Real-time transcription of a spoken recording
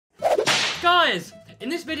guys, in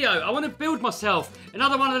this video I want to build myself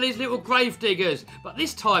another one of these little grave diggers, but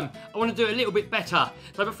this time I want to do it a little bit better.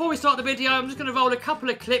 So before we start the video, I'm just going to roll a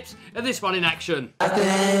couple of clips of this one in action. I've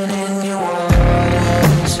been in your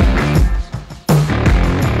waters.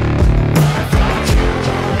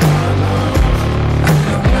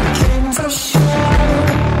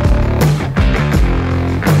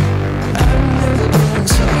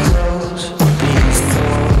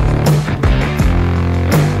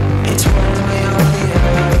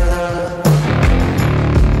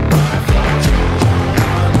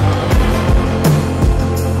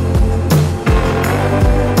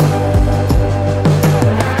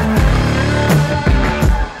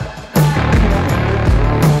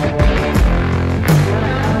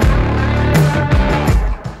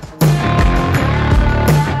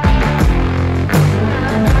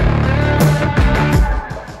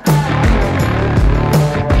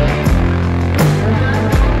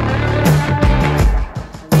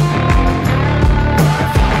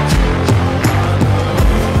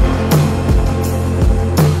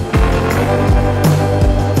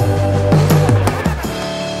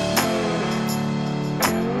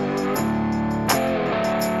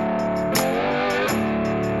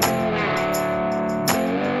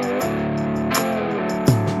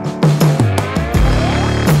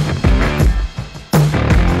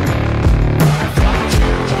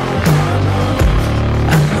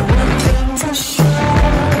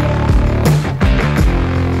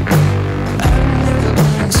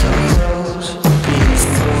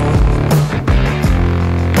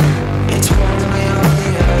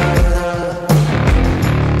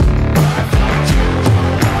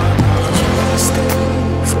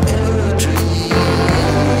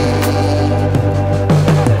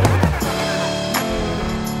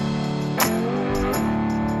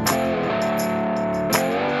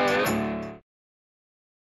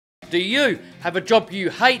 Do you have a job you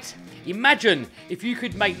hate? Imagine if you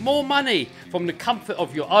could make more money from the comfort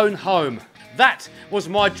of your own home. That was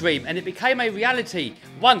my dream, and it became a reality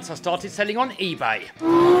once I started selling on eBay.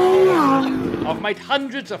 I've made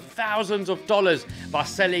hundreds of thousands of dollars by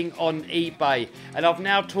selling on eBay, and I've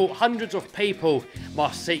now taught hundreds of people my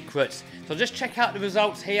secrets. So just check out the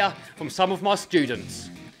results here from some of my students.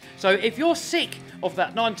 So if you're sick of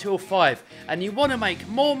that 9 till 5 and you want to make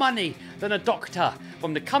more money than a doctor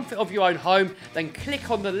from the comfort of your own home, then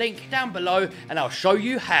click on the link down below and I'll show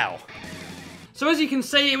you how. So as you can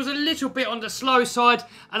see, it was a little bit on the slow side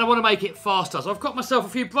and I want to make it faster. So I've got myself a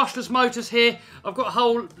few brushless motors here. I've got a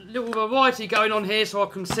whole little variety going on here so I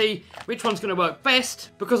can see which one's going to work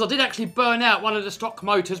best. Because I did actually burn out one of the stock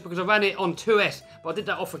motors because I ran it on 2S, but I did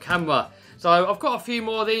that off a camera. So I've got a few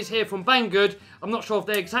more of these here from Banggood. I'm not sure if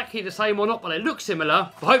they're exactly the same or not, but they look similar.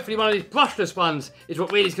 But hopefully one of these brushless ones is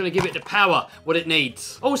what really is going to give it the power, what it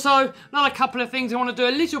needs. Also, another couple of things I want to do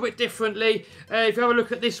a little bit differently. If you have a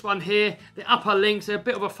look at this one here, the upper links are a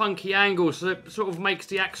bit of a funky angle, so it sort of makes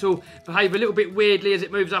the axle behave a little bit weirdly as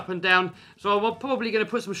it moves up and down. So I'm probably going to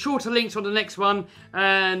put some shorter links on the next one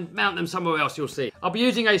and mount them somewhere else, you'll see. I'll be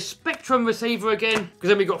using a Spectrum receiver again, because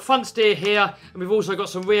then we've got front steer here, and we've also got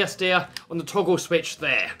some rear steer on the toggle switch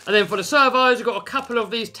there. And then for the servos, I've got a couple of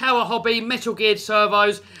these Tower Hobby metal geared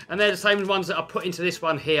servos, and they're the same ones that I put into this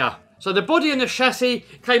one here. So the body and the chassis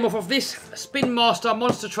came off of this Spin Master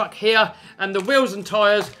monster truck here, and the wheels and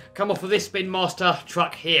tyres come off of this Spin Master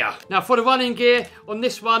truck here. Now for the running gear on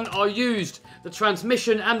this one, I used the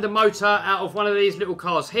transmission and the motor out of one of these little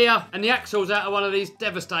cars here, and the axles out of one of these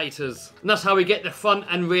Devastators. And that's how we get the front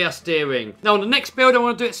and rear steering. Now on the next build, I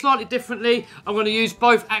want to do it slightly differently. I'm going to use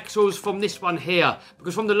both axles from this one here,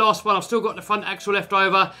 because from the last one, I've still got the front axle left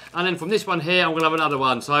over, and then from this one here, I'm going to have another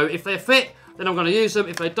one. So if they fit, then I'm going to use them.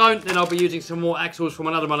 If they don't, then I'll be using some more axles from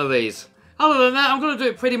another one of these. Other than that, I'm going to do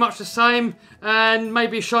it pretty much the same and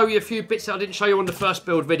maybe show you a few bits that I didn't show you on the first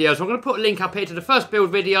build video. So I'm going to put a link up here to the first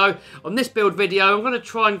build video. On this build video, I'm going to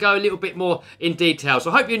try and go a little bit more in detail.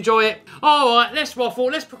 So I hope you enjoy it. Alright, less waffle,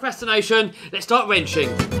 less procrastination. Let's start wrenching.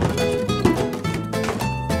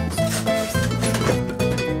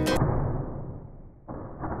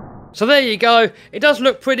 So there you go. It does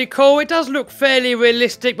look pretty cool. It does look fairly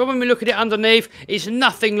realistic, but when we look at it underneath, it's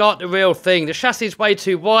nothing like the real thing. The chassis is way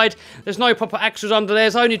too wide. There's no proper axles under there.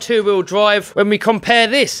 There's only two-wheel drive. When we compare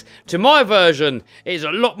this to my version, it is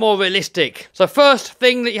a lot more realistic. So first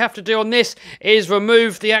thing that you have to do on this is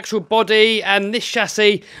remove the actual body and this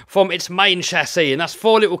chassis from its main chassis, and that's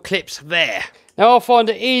 4 little clips there. Now I find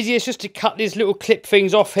it easiest just to cut these little clip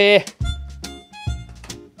things off here.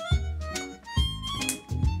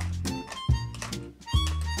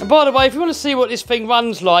 And by the way, if you want to see what this thing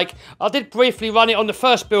runs like, I did briefly run it on the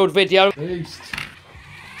first build video. Beast.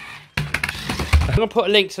 I'm going to put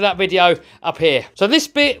a link to that video up here. So this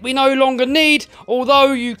bit we no longer need,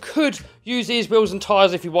 although you could use these wheels and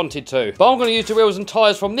tyres if you wanted to. But I'm going to use the wheels and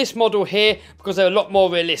tyres from this model here because they're a lot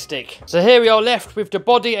more realistic. So here we are left with the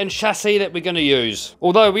body and chassis that we're going to use.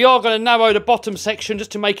 Although we are going to narrow the bottom section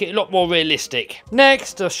just to make it a lot more realistic.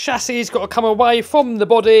 Next, the chassis has got to come away from the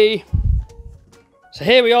body. So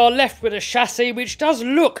here we are left with a chassis which does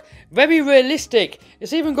look very realistic.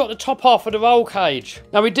 It's even got the top half of the roll cage.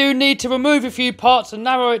 Now we do need to remove a few parts and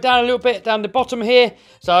narrow it down a little bit down the bottom here.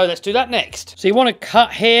 So let's do that next. So you want to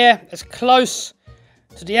cut here as close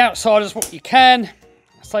to the outside as what you can.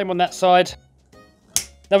 Same on that side.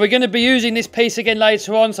 Now we're going to be using this piece again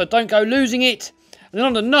later on, so don't go losing it. And then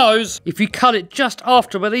on the nose, if you cut it just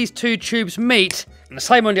after where these two tubes meet, and the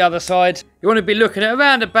same on the other side, you want to be looking at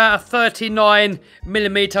around about a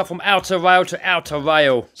 39mm from outer rail to outer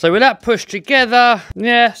rail. So with that pushed together,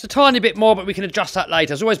 yeah, it's a tiny bit more, but we can adjust that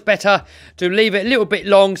later. It's always better to leave it a little bit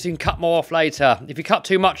long so you can cut more off later. If you cut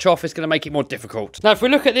too much off, it's going to make it more difficult. Now, if we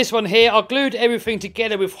look at this one here, I glued everything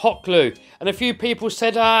together with hot glue. And a few people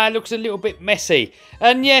said, it looks a little bit messy.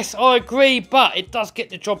 And yes, I agree, but it does get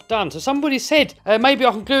the job done. So somebody said, maybe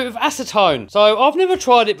I can glue it with acetone. So I've never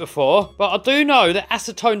tried it before, but I do know that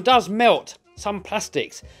acetone does melt some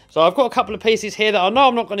plastics. So I've got a couple of pieces here that I know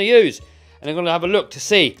I'm not going to use, and I'm going to have a look to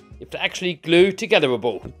see if they're actually glue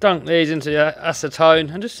togetherable. Dunk these into the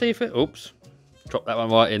acetone and just see if it, oops, drop that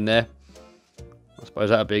one right in there. I suppose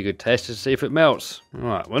that would be a good test to see if it melts. All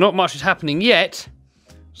right, well, not much is happening yet,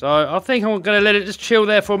 so I think I'm going to let it just chill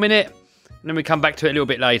there for a minute. And then we come back to it a little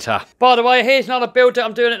bit later. By the way, here's another build that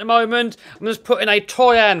I'm doing at the moment. I'm just putting a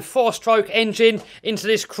Toyan 4-stroke engine into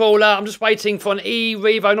this crawler. I'm just waiting for an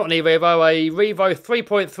E-Revo, not an E-Revo, a Revo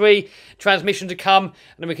 3.3 transmission to come. And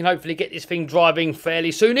then we can hopefully get this thing driving fairly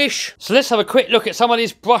soonish. So let's have a quick look at some of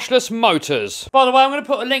these brushless motors. By the way, I'm going to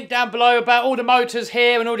put a link down below about all the motors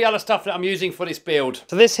here and all the other stuff that I'm using for this build.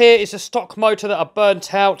 So this here is a stock motor that I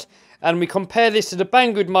burnt out. And we compare this to the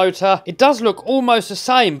Banggood motor. It does look almost the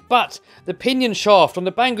same, but the pinion shaft on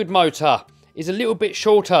the Banggood motor is a little bit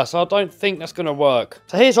shorter, so I don't think that's going to work.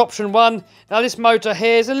 So here's option one. Now this motor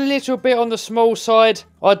here is a little bit on the small side.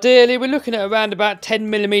 Ideally, we're looking at around about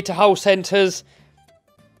 10mm hole centres.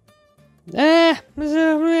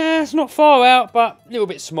 It's not far out, but a little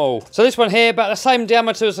bit small. So this one here, about the same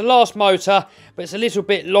diameter as the last motor, but it's a little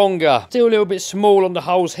bit longer. Still a little bit small on the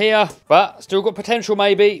holes here, but still got potential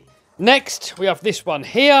maybe. Next, we have this one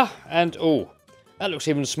here, and oh, that looks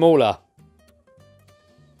even smaller.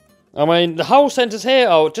 I mean, the hole centres here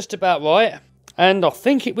are just about right, and I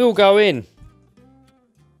think it will go in.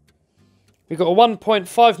 We've got a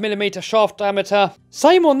 1.5mm shaft diameter.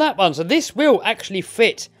 Same on that one, so this will actually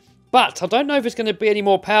fit, but I don't know if it's going to be any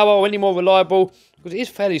more power or any more reliable, because it is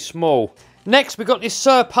fairly small. Next, we've got this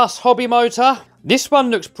Servos hobby motor. This one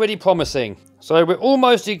looks pretty promising. So we're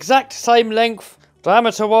almost the exact same length.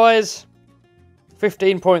 Diameter wise,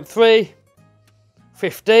 15.3,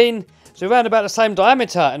 15, so around about the same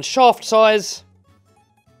diameter, and shaft size,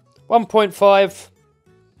 1.5,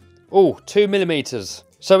 2mm.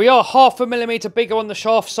 So we are 0.5mm bigger on the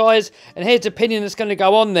shaft size, and here's the pinion that's going to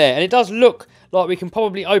go on there, and it does look like we can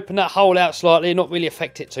probably open that hole out slightly and not really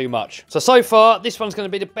affect it too much. So far, this one's going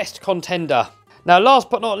to be the best contender. Now, last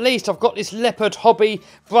but not least, I've got this Leopard Hobby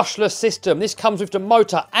brushless system. This comes with the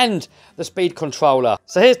motor and the speed controller.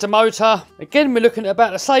 So here's the motor. Again, we're looking at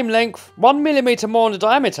about the same length. 1mm more on the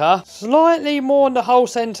diameter, slightly more on the hole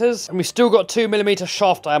centres, and we've still got 2mm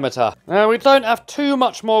shaft diameter. Now, we don't have too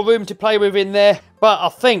much more room to play with in there, but I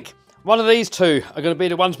think one of these two are going to be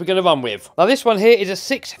the ones we're going to run with. Now, this one here is a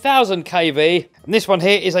 6,000 kV, and this one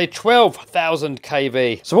here is a 12,000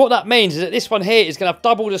 kV. So what that means is that this one here is going to have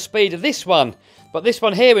double the speed of this one, but this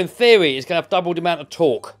one here, in theory, is going to have double the amount of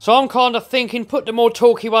torque. So I'm kind of thinking, put the more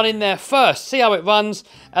torquey one in there first, see how it runs,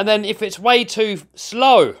 and then if it's way too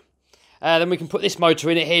slow, then we can put this motor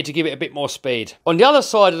in it here to give it a bit more speed. On the other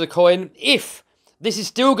side of the coin, if this is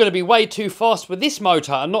still going to be way too fast with this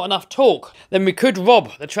motor and not enough torque, then we could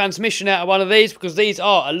rob the transmission out of one of these, because these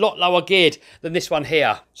are a lot lower geared than this one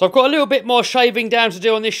here. So I've got a little bit more shaving down to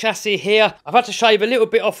do on this chassis here. I've had to shave a little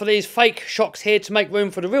bit off of these fake shocks here to make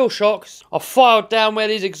room for the real shocks. I've filed down where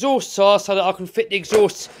these exhausts are so that I can fit the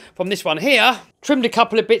exhausts from this one here. Trimmed a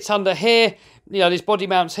couple of bits under here, you know, these body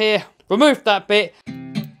mounts here. Removed that bit.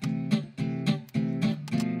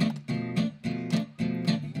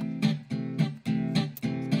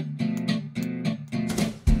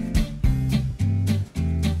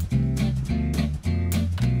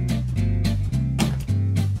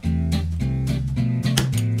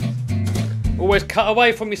 Always cut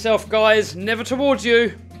away from yourself, guys, never towards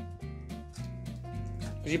you,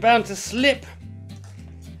 because you're bound to slip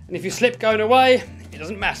And if you slip going away, it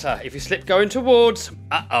doesn't matter. If you slip going towards,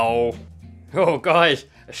 uh-oh. Oh, guys,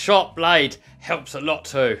 a sharp blade helps a lot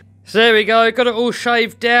too. So there we go, got it all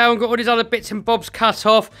shaved down, got all these other bits and bobs cut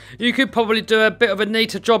off. You could probably do a bit of a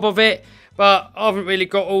neater job of it, but I haven't really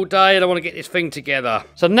got all day and I want to get this thing together.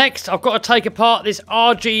 So next, I've got to take apart this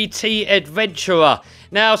RGT Adventurer.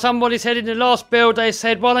 Now, somebody said in the last build, they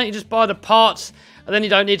said, why don't you just buy the parts and then you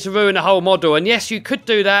don't need to ruin the whole model. And yes, you could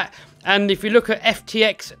do that. And if you look at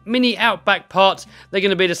FTX Mini Outback parts, they're going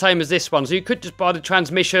to be the same as this one. So you could just buy the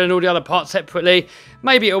transmission and all the other parts separately.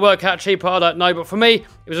 Maybe it'll work out cheaper, I don't know. But for me,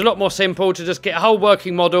 it was a lot more simple to just get a whole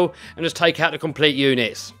working model and just take out the complete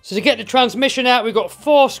units. So to get the transmission out, we've got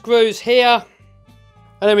 4 screws here.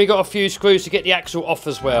 And then we've got a few screws to get the axle off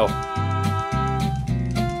as well.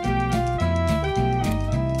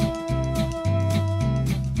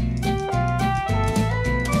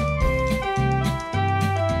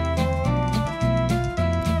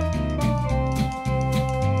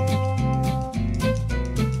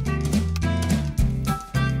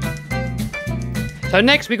 So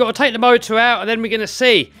next we've got to take the motor out and then we're going to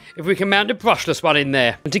see if we can mount a brushless one in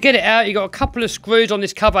there. And to get it out, you've got a couple of screws on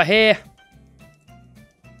this cover here.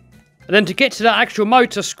 And then to get to that actual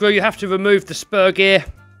motor screw, you have to remove the spur gear.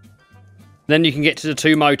 Then you can get to the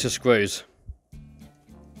 2 motor screws.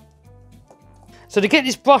 So to get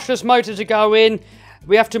this brushless motor to go in,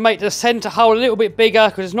 we have to make the centre hole a little bit bigger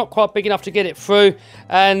because it's not quite big enough to get it through.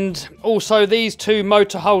 And also these 2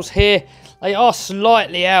 motor holes here, they are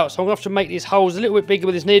slightly out, so I'm going to have to make these holes a little bit bigger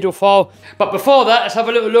with this needle file. But before that, let's have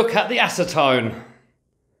a little look at the acetone.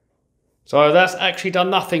 So that's actually done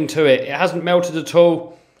nothing to it. It hasn't melted at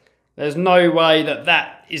all. There's no way that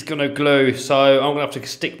that is going to glue, so I'm going to have to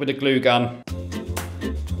stick with a glue gun.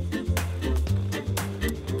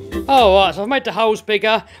 Alright, so I've made the holes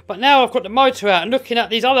bigger, but now I've got the motor out and looking at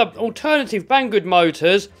these other alternative Banggood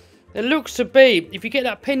motors, it looks to be, if you get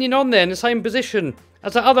that pinion on there in the same position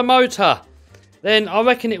as that other motor, then I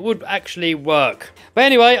reckon it would actually work. But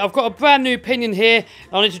anyway, I've got a brand new pinion here.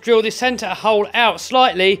 I need to drill this centre hole out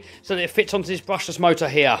slightly so that it fits onto this brushless motor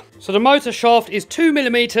here. So the motor shaft is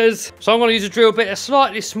 2mm, so I'm going to use a drill bit that's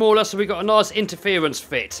slightly smaller so we've got a nice interference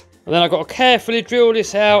fit. And then I've got to carefully drill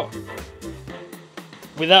this out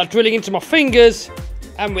without drilling into my fingers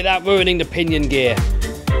and without ruining the pinion gear.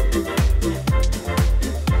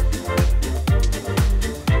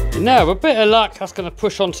 Now, with a bit of luck, that's going to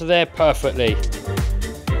push onto there perfectly.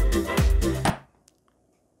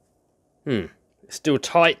 It's still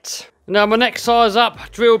tight. Now, my next size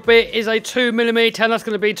up drill bit is a 2mm, and that's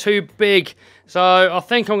going to be too big. So, I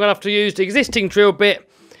think I'm going to have to use the existing drill bit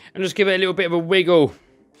and just give it a little bit of a wiggle.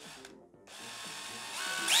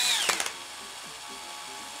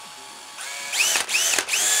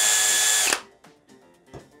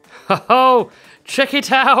 Oh, check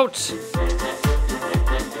it out!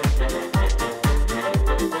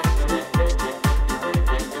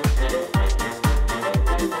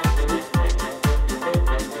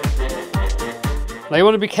 Now you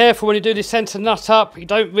want to be careful when you do this centre nut up. You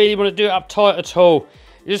don't really want to do it up tight at all.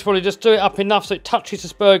 You just want to do it up enough so it touches the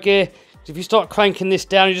spur gear. If you start cranking this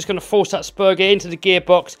down, you're just going to force that spur gear into the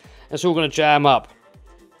gearbox and it's all going to jam up.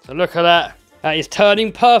 So look at that. That is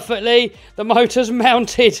turning perfectly. The motor's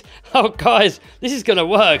mounted. Oh guys, this is going to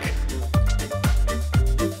work.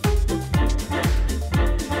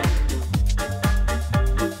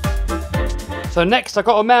 So next I've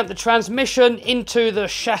got to mount the transmission into the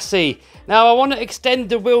chassis. Now I want to extend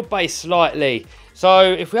the wheelbase slightly.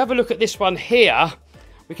 So if we have a look at this one here,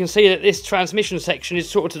 we can see that this transmission section is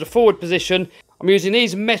sort of to the forward position. I'm using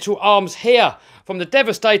these metal arms here from the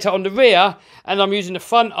Devastator on the rear, and I'm using the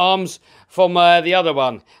front arms from the other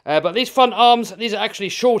one. But these front arms, these are actually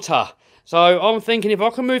shorter. So I'm thinking if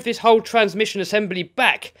I can move this whole transmission assembly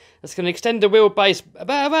back, that's going to extend the wheelbase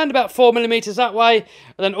around about 4mm that way. And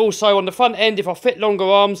then also on the front end, if I fit longer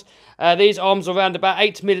arms, these arms are around about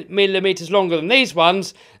 8mm longer than these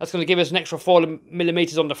ones. That's going to give us an extra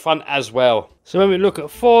 4mm on the front as well. So when we look at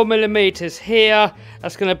 4mm here,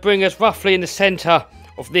 that's going to bring us roughly in the centre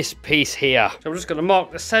of this piece here. So I'm just going to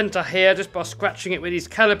mark the centre here just by scratching it with these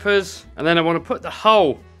calipers. And then I want to put the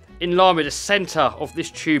hole in line with the centre of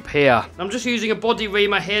this tube here. I'm just using a body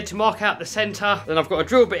reamer here to mark out the centre. Then I've got a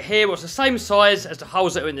drill bit here what's the same size as the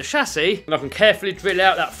holes that are in the chassis. And I can carefully drill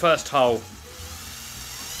out that first hole.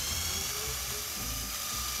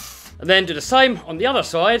 And then do the same on the other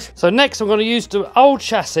side. So next I'm going to use the old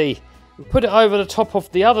chassis and put it over the top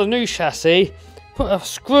of the other new chassis. Put a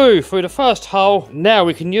screw through the first hole. Now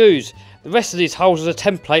we can use the rest of these holes as a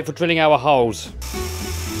template for drilling our holes.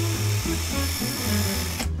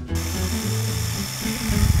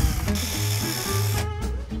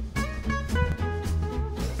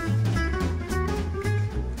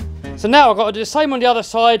 So now I've got to do the same on the other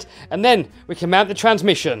side, and then we can mount the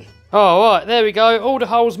transmission. All right, there we go, all the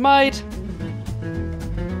holes made.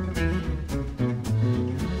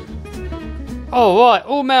 Alright,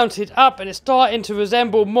 all mounted up, and it's starting to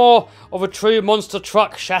resemble more of a true monster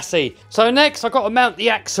truck chassis. So next I've got to mount the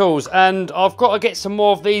axles, and I've got to get some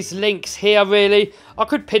more of these links here really. I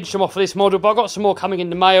could pinch them off of this model, but I've got some more coming in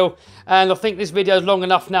the mail, and I think this video is long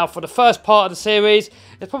enough now for the first part of the series.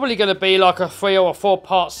 It's probably going to be like a 3 or 4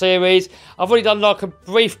 part series. I've already done like a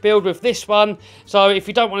brief build with this one, so if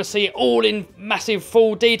you don't want to see it all in massive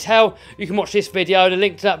full detail, you can watch this video. The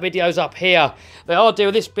link to that video is up here. The idea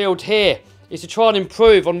of this build here is to try and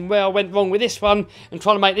improve on where I went wrong with this one and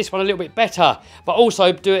try to make this one a little bit better, but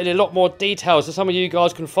also do it in a lot more detail so some of you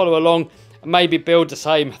guys can follow along and maybe build the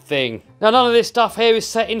same thing. Now, none of this stuff here is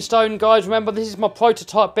set in stone, guys. Remember, this is my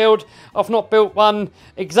prototype build. I've not built one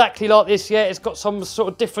exactly like this yet. It's got some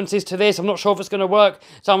sort of differences to this. I'm not sure if it's going to work.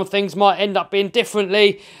 Some things might end up being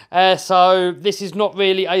differently. So this is not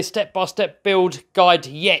really a step-by-step build guide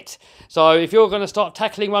yet. So if you're going to start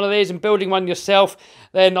tackling one of these and building one yourself,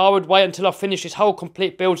 then I would wait until I finish this whole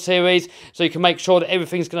complete build series so you can make sure that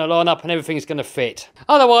everything's going to line up and everything's going to fit.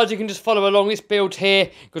 Otherwise, you can just follow along this build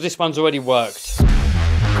here because this one's already worked.